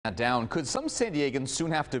Down. Could some San Diegans soon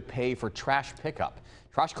have to pay for trash pickup?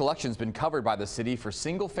 Trash collection has been covered by the city for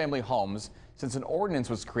single-family homes since an ordinance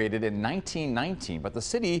was created in 1919. But the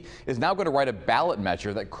city is now going to write a ballot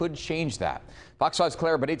measure that could change that. Fox 5's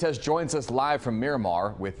Clara Benitez joins us live from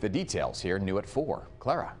Miramar with the details here new at 4.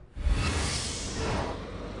 Clara.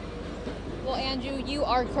 Well, Andrew, you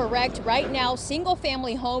are correct. Right now,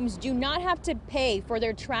 single-family homes do not have to pay for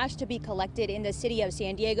their trash to be collected in the city of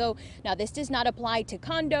San Diego. Now, this does not apply to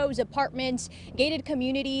condos, apartments, gated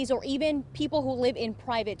communities, or even people who live in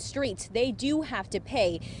private streets. They do have to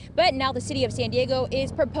pay. But now the city of San Diego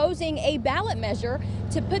is proposing a ballot measure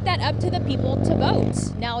to put that up to the people to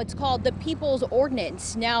vote. Now, it's called the People's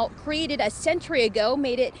Ordinance. Now, created a century ago,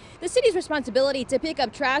 made it the city's responsibility to pick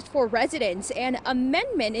up trash for residents. An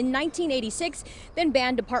amendment in 1986 then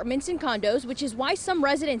banned apartments and condos, which is why some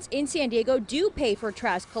residents in San Diego do pay for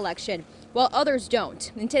trash collection, while others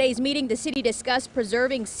don't. In today's meeting, the city discussed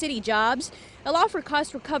preserving city jobs, allow for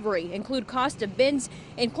cost recovery, include cost of bins,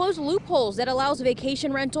 and close loopholes that allows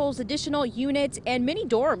vacation rentals, additional units, and mini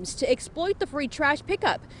dorms to exploit the free trash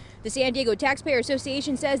pickup. The San Diego Taxpayer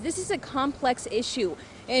Association says this is a complex issue,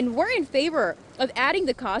 and we're in favor of adding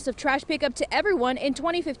the cost of trash pickup to everyone in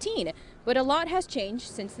 2015, but a lot has changed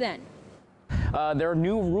since then. There are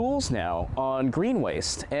new rules now on green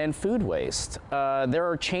waste and food waste. There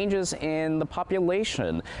are changes in the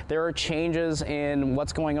population. There are changes in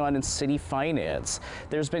what's going on in city finance.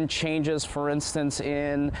 There's been changes, for instance,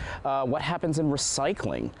 in what happens in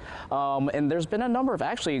recycling. And there's been a number of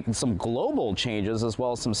actually some global changes as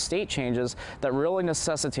well as some state changes that really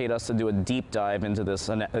necessitate us to do a deep dive into this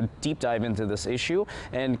issue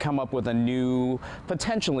and come up with a new,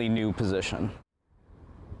 potentially new position.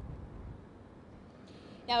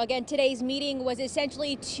 Now, again, today's meeting was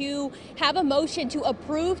essentially to have a motion to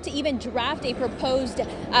approve to even draft a proposed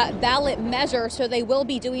ballot measure. So they will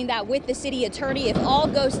be doing that with the city attorney. If all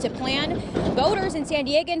goes to plan, voters and San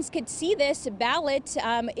Diegans could see this ballot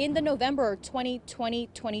in the November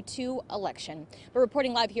 2022 election. We're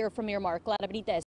reporting live here from Miramar. Clara Benitez.